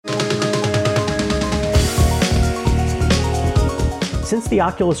Since the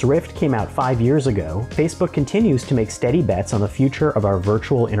Oculus Rift came out 5 years ago, Facebook continues to make steady bets on the future of our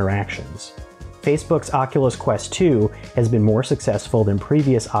virtual interactions. Facebook's Oculus Quest 2 has been more successful than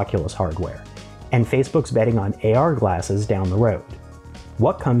previous Oculus hardware, and Facebook's betting on AR glasses down the road.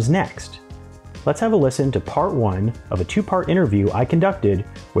 What comes next? Let's have a listen to part 1 of a 2-part interview I conducted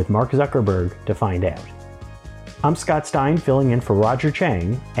with Mark Zuckerberg to find out. I'm Scott Stein, filling in for Roger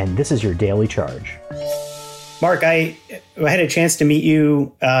Chang, and this is your Daily Charge. Mark, I had a chance to meet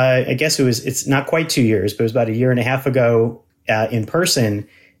you, I guess it's not quite 2 years, but it was about a year and a half ago in person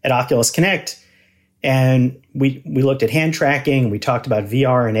at Oculus Connect. And we looked at hand tracking, we talked about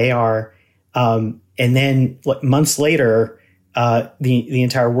VR and AR. And then months later, the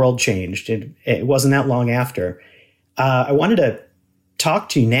entire world changed. It wasn't that long after. I wanted to talk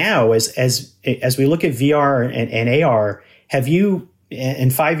to you now as we look at VR and AR. Have you, in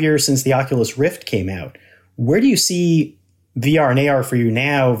 5 years since the Oculus Rift came out, where do you see VR and AR for you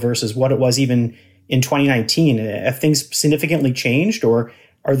now versus what it was even in 2019? Have things significantly changed, or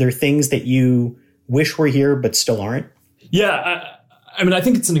are there things that you wish were here but still aren't? Yeah, I mean, I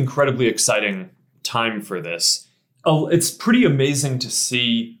think it's an incredibly exciting time for this. It's pretty amazing to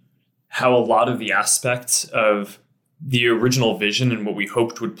see how a lot of the aspects of the original vision and what we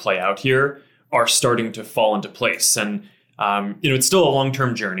hoped would play out here are starting to fall into place. And, it's still a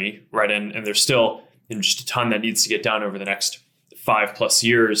long-term journey, right? And there's still just a ton that needs to get done over the next 5+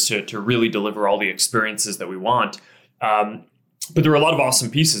 years to really deliver all the experiences that we want. But there are a lot of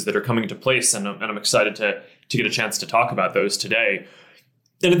awesome pieces that are coming into place, and I'm excited to get a chance to talk about those today.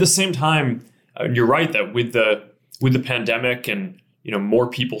 And at the same time, you're right that with the pandemic and more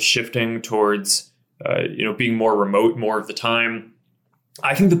people shifting towards being more remote more of the time,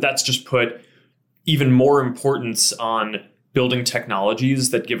 I think that that's just put even more importance on building technologies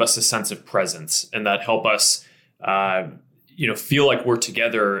that give us a sense of presence and that help us feel like we're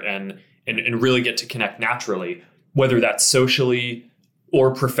together and really get to connect naturally, whether that's socially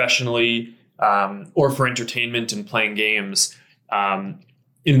or professionally or for entertainment and playing games. And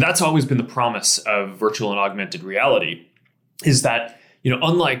that's always been the promise of virtual and augmented reality, is that,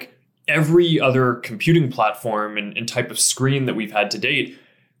 unlike every other computing platform and type of screen that we've had to date,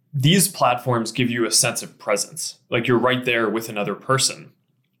 these platforms give you a sense of presence, like you're right there with another person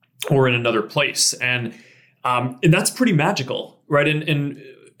or in another place. And that's pretty magical, right? And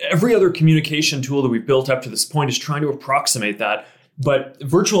every other communication tool that we've built up to this point is trying to approximate that. But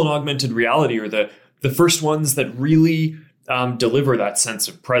virtual and augmented reality are the first ones that really deliver that sense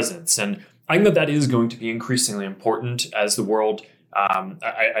of presence. And I think that is going to be increasingly important as the world,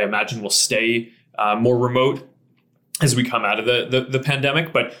 I imagine, will stay more remote as we come out of the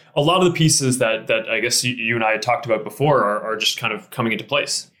pandemic. But a lot of the pieces that I guess you and I had talked about before are just kind of coming into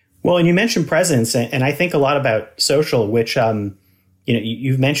place. Well, and you mentioned presence, and I think a lot about social, which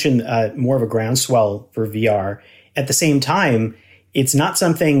you've mentioned more of a groundswell for VR. At the same time, it's not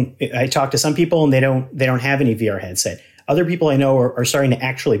something. I talk to some people and they don't have any VR headset. Other people I know are starting to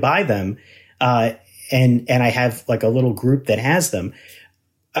actually buy them, and I have like a little group that has them.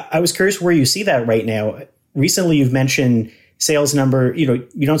 I was curious where you see that right now. Recently, you've mentioned sales number. You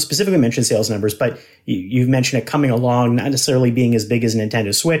don't specifically mention sales numbers, but you've mentioned it coming along, not necessarily being as big as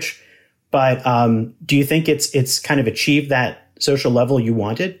Nintendo Switch. But do you think it's kind of achieved that social level you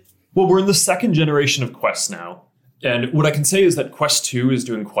wanted? Well, we're in the second generation of Quest now, and what I can say is that Quest 2 is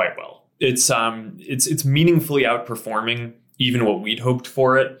doing quite well. It's meaningfully outperforming even what we'd hoped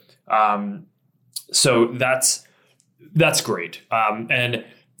for it. So that's great. And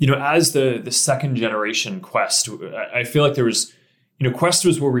as the second generation Quest, I feel like there was, Quest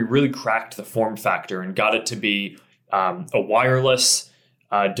was where we really cracked the form factor and got it to be a wireless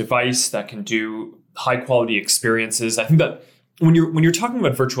device that can do high quality experiences. I think that when you're talking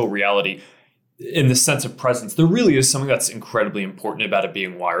about virtual reality in the sense of presence, there really is something that's incredibly important about it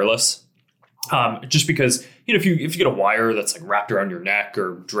being wireless. Just because, if you get a wire that's like wrapped around your neck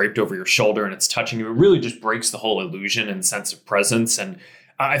or draped over your shoulder and it's touching you, it really just breaks the whole illusion and sense of presence. And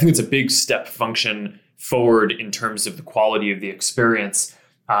I think it's a big step function forward in terms of the quality of the experience.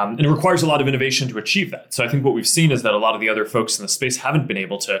 And it requires a lot of innovation to achieve that. So I think what we've seen is that a lot of the other folks in the space haven't been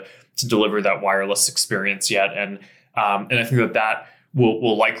able to deliver that wireless experience yet. And I think that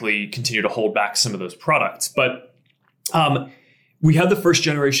will likely continue to hold back some of those products. But we had the first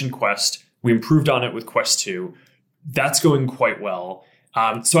generation Quest. We improved on it with Quest 2. That's going quite well.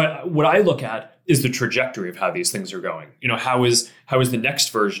 What I look at is the trajectory of how these things are going. How is the next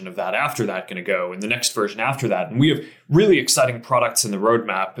version of that after that going to go, and the next version after that? And we have really exciting products in the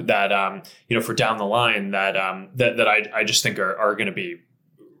roadmap that for down the line that I just think are going to be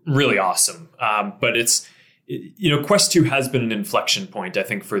really awesome. But it's Quest 2 has been an inflection point, I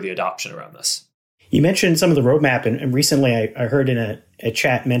think, for the adoption around this. You mentioned some of the roadmap, and recently I heard in a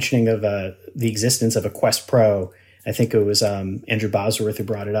chat mentioning of the existence of a Quest Pro. I think it was Andrew Bosworth who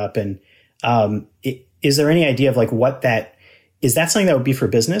brought it up. And is there any idea of like what that is? That something that would be for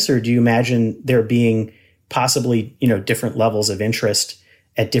business, or do you imagine there being possibly different levels of interest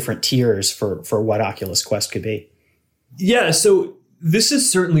at different tiers for what Oculus Quest could be? Yeah, so this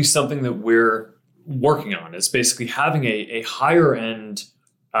is certainly something that we're working on. Is basically having a higher end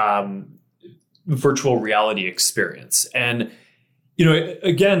virtual reality experience. And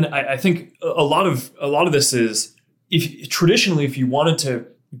again, I think a lot of this is if you wanted to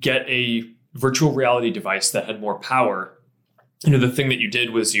get a virtual reality device that had more power, the thing that you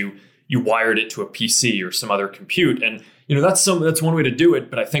did was you wired it to a PC or some other compute, and that's one way to do it.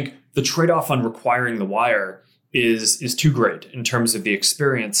 But I think the trade-off on requiring the wire is too great in terms of the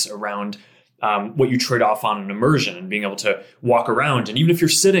experience around what you trade off on an immersion and being able to walk around. And even if you're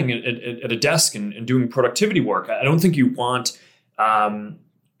sitting at a desk and doing productivity work, I don't think you want, that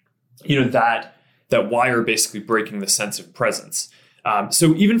wire basically breaking the sense of presence.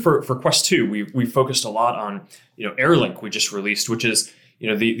 So even for Quest 2, we focused a lot on, AirLink we just released, which is,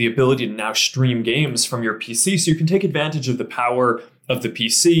 the ability to now stream games from your PC. So you can take advantage of the power of the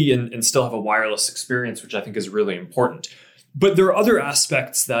PC and still have a wireless experience, which I think is really important. But there are other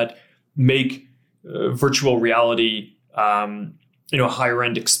aspects that make virtual reality, a higher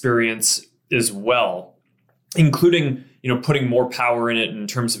end experience as well, including, putting more power in it in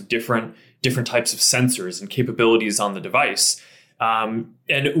terms of different types of sensors and capabilities on the device. And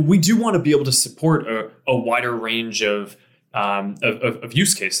we do want to be able to support a wider range of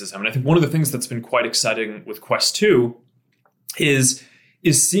use cases. I mean, I think one of the things that's been quite exciting with Quest 2 is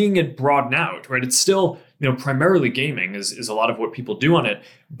seeing it broaden out, right? It's still, primarily gaming is a lot of what people do on it.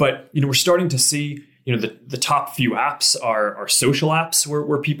 But, we're starting to see, the top few apps are social apps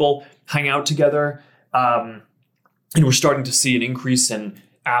where people hang out together. And we're starting to see an increase in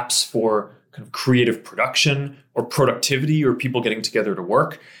apps for kind of creative production or productivity or people getting together to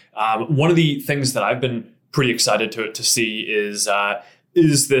work. One of the things that I've been pretty excited to see is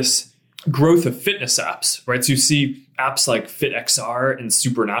this growth of fitness apps, right? So you see apps like FitXR and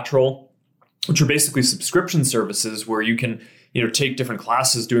Supernatural, which are basically subscription services where you can, take different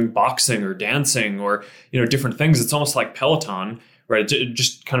classes doing boxing or dancing or, different things. It's almost like Peloton, right? It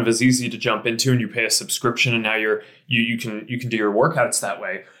just kind of is easy to jump into, and you pay a subscription, and now you can do your workouts that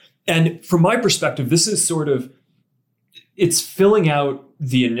way. And from my perspective, this is sort of, it's filling out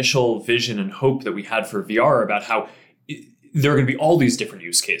the initial vision and hope that we had for VR about how there are going to be all these different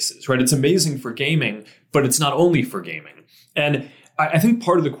use cases, right? It's amazing for gaming, but it's not only for gaming. And I think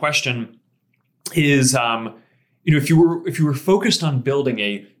part of the question is, if you were focused on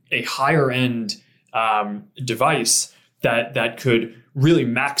building a higher end device that could really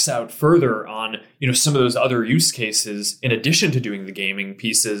max out further on some of those other use cases in addition to doing the gaming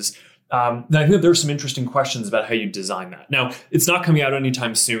pieces, then I think that there are some interesting questions about how you design that. Now, it's not coming out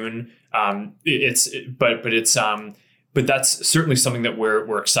anytime soon. But that's certainly something that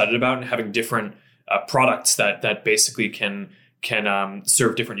we're excited about, and having different products that basically can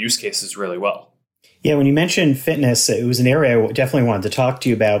serve different use cases really well. Yeah, when you mentioned fitness, it was an area I definitely wanted to talk to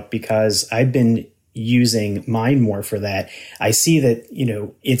you about because I've been using mine more for that. I see that,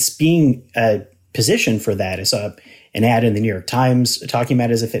 it's being positioned for that. I saw an ad in the New York Times talking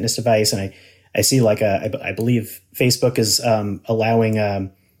about it as a fitness device. And I see I believe Facebook is allowing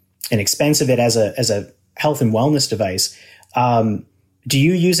an expense of it as a health and wellness device. Do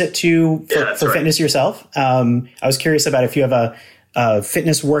you use it for fitness yourself? I was curious about if you have a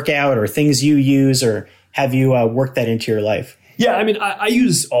fitness workout or things you use, or have you worked that into your life? Yeah, I mean, I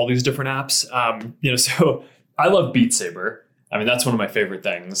use all these different apps. So I love Beat Saber. I mean, that's one of my favorite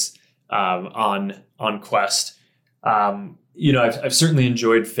things on Quest. I've certainly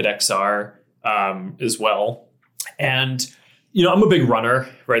enjoyed FitXR as well, and I'm a big runner,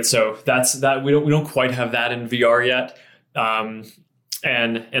 right? So that's that. We don't quite have that in VR yet. And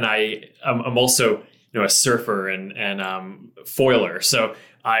I'm also a surfer and foiler. So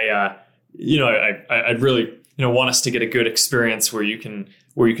I'd really want us to get a good experience where you can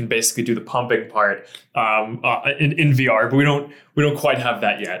basically do the pumping part in VR, but we don't quite have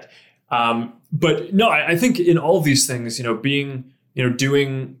that yet. But no, I think in all of these things, doing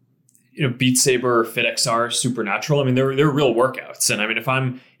Beat Saber, FitXR, Supernatural, I mean, they're real workouts. And I mean, if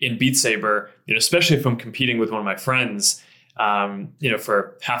I'm in Beat Saber, especially if I'm competing with one of my friends,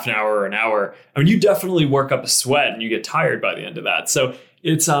 for half an hour or an hour, I mean, you definitely work up a sweat and you get tired by the end of that. So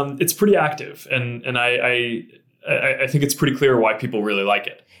it's pretty active. And I think it's pretty clear why people really like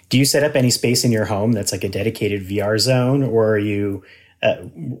it. Do you set up any space in your home that's like a dedicated VR zone, or are you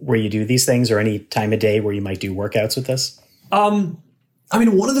where you do these things, or any time of day where you might do workouts with this? I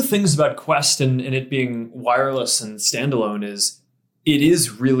mean, one of the things about Quest and it being wireless and standalone is it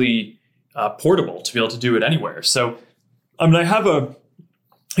is really portable to be able to do it anywhere. So, I mean, I have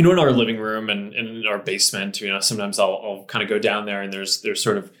in our living room and in our basement, sometimes I'll kind of go down there and there's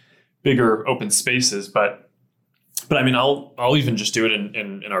sort of bigger open spaces, but I mean, I'll even just do it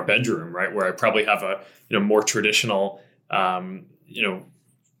in our bedroom, right, where I probably have a more traditional, not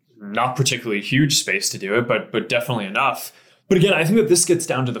particularly huge space to do it, but definitely enough. But again, I think that this gets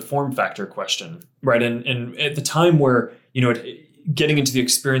down to the form factor question, right? And at the time where getting into the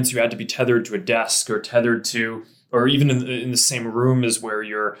experience, you had to be tethered to a desk or tethered to, or even in the same room as where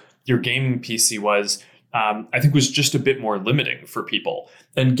your gaming PC was, I think was just a bit more limiting for people.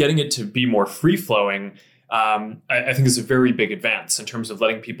 And getting it to be more free flowing, I think is a very big advance in terms of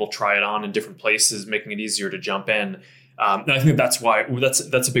letting people try it on in different places, making it easier to jump in. And I think that's why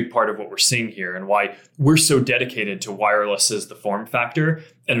that's a big part of what we're seeing here, and why we're so dedicated to wireless as the form factor,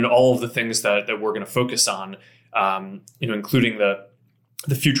 and all of the things that we're going to focus on, including the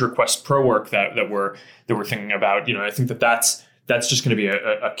future Quest Pro work that we're thinking about. I think that's just going to be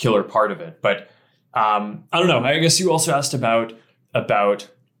a killer part of it. But I don't know. I guess you also asked about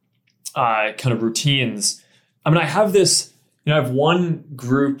kind of routines. I mean, I have this. I have one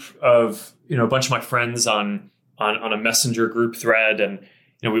group of a bunch of my friends on a messenger group thread, and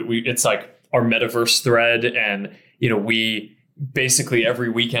we it's like our metaverse thread, and we basically every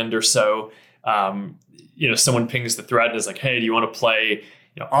weekend or so, someone pings the thread and is like, hey, do you want to play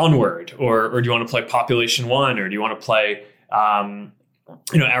Onward, or do you want to play Population One, or do you want to play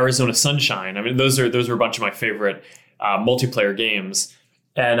Arizona Sunshine? I mean, those are a bunch of my favorite multiplayer games,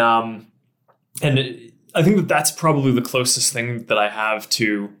 and I think that's probably the closest thing that I have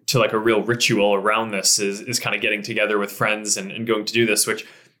to like a real ritual around this is kind of getting together with friends and going to do this, which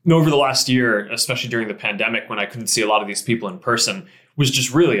over the last year, especially during the pandemic when I couldn't see a lot of these people in person, was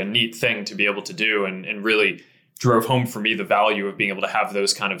just really a neat thing to be able to do, and really drove home for me the value of being able to have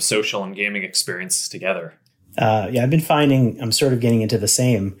those kind of social and gaming experiences together. I've been finding I'm sort of getting into the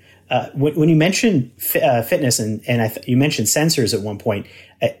same. When you mentioned fitness and you mentioned sensors at one point,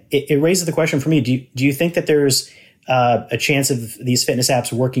 it raises the question for me: Do you think that there's a chance of these fitness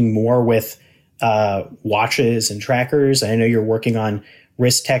apps working more with watches and trackers? I know you're working on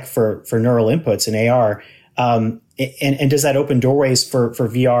wrist tech for neural inputs and AR, and does that open doorways for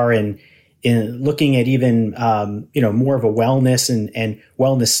VR and in looking at even more of a wellness and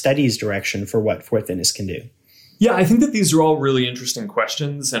wellness studies direction for what fitness can do? Yeah, I think that these are all really interesting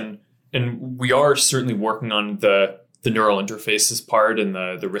questions, and we are certainly working on the neural interfaces part and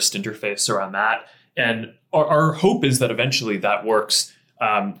the wrist interface around that. And our hope is that eventually that works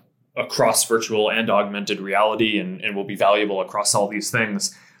across virtual and augmented reality and will be valuable across all these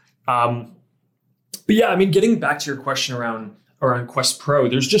things. But yeah, I mean, getting back to your question around Quest Pro,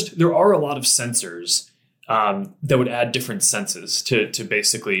 there are a lot of sensors that would add different senses to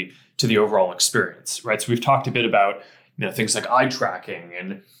basically to the overall experience, right? So we've talked a bit about things like eye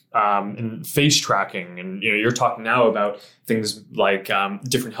tracking and face tracking, and you're talking now about things like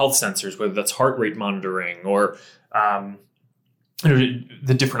different health sensors, whether that's heart rate monitoring or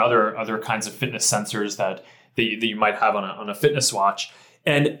the different other kinds of fitness sensors that you might have on a fitness watch.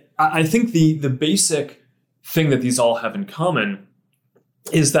 And I think the basic thing that these all have in common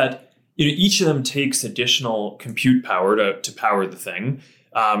is that each of them takes additional compute power to power the thing.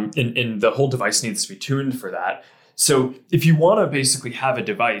 And the whole device needs to be tuned for that. So if you want to basically have a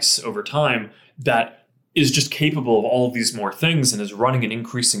device over time that is just capable of all of these more things and is running an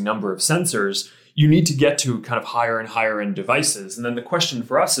increasing number of sensors, you need to get to kind of higher and higher end devices. And then the question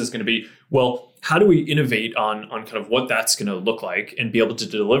for us is going to be, well, how do we innovate on kind of what that's going to look like and be able to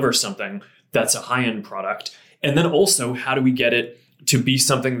deliver something that's a high-end product? And then also, how do we get it to be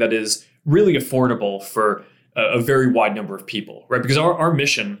something that is really affordable for a very wide number of people, right? Because our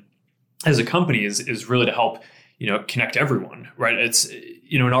mission as a company is really to help, connect everyone, right? It's,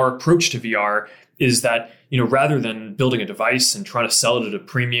 and our approach to VR is that, rather than building a device and trying to sell it at a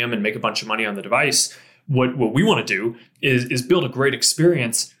premium and make a bunch of money on the device, what we want to do is build a great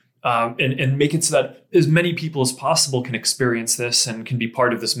experience and make it so that as many people as possible can experience this and can be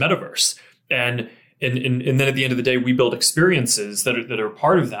part of this metaverse. And then at the end of the day, we build experiences that are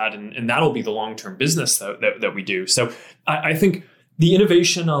part of that, and that'll be the long-term business that we do. So I think the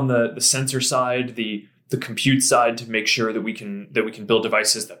innovation on the sensor side, the compute side, to make sure that we can build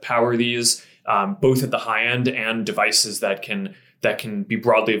devices that power these, both at the high end and devices that can be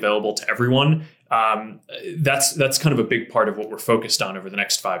broadly available to everyone, That's kind of a big part of what we're focused on over the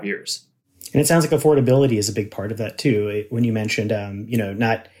next 5 years. And it sounds like affordability is a big part of that too. When you mentioned,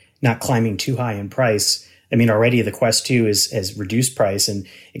 not climbing too high in price. I mean, already the Quest 2 has reduced price and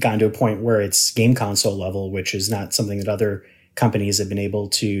it got to a point where it's game console level, which is not something that other companies have been able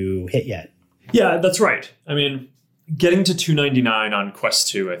to hit yet. Yeah, that's right. I mean, getting to $299 on Quest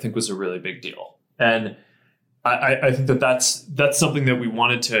 2, I think, was a really big deal. And I think that's something that we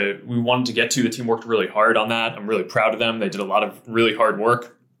wanted to get to. The team worked really hard on that. I'm really proud of them. They did a lot of really hard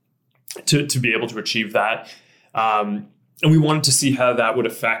work to be able to achieve that. And we wanted to see how that would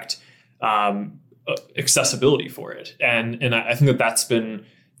affect accessibility for it. And I think that's been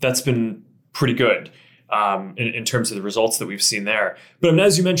pretty good in terms of the results that we've seen there. But I mean,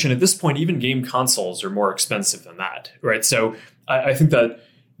 as you mentioned, at this point, even game consoles are more expensive than that, right? So I think that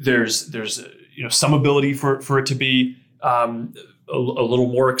there's some ability for it to be a little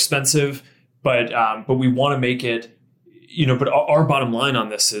more expensive, but we want to make it, but our bottom line on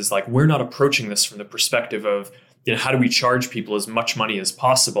this is like, we're not approaching this from the perspective of, how do we charge people as much money as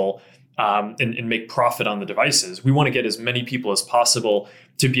possible and make profit on the devices. We want to get as many people as possible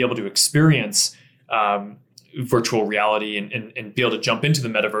to be able to experience virtual reality and be able to jump into the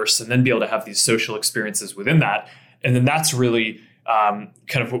metaverse and then be able to have these social experiences within that. And then that's really kind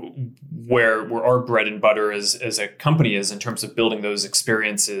of where our bread and butter as a company is in terms of building those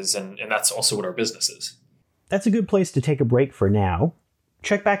experiences. And that's also what our business is. That's a good place to take a break for now.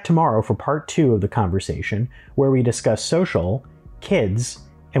 Check back tomorrow for part 2 of the conversation, where we discuss social, kids,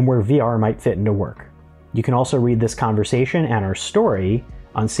 and where VR might fit into work. You can also read this conversation and our story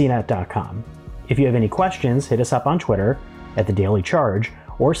on cnet.com. If you have any questions, hit us up on Twitter at The Daily Charge,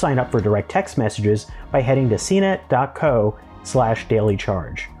 or sign up for direct text messages by heading to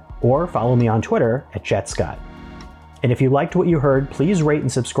cnet.co/dailycharge, or follow me on Twitter at JetScott. And if you liked what you heard, please rate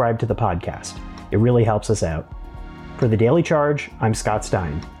and subscribe to the podcast. It really helps us out. For The Daily Charge, I'm Scott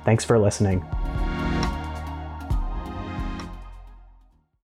Stein. Thanks for listening.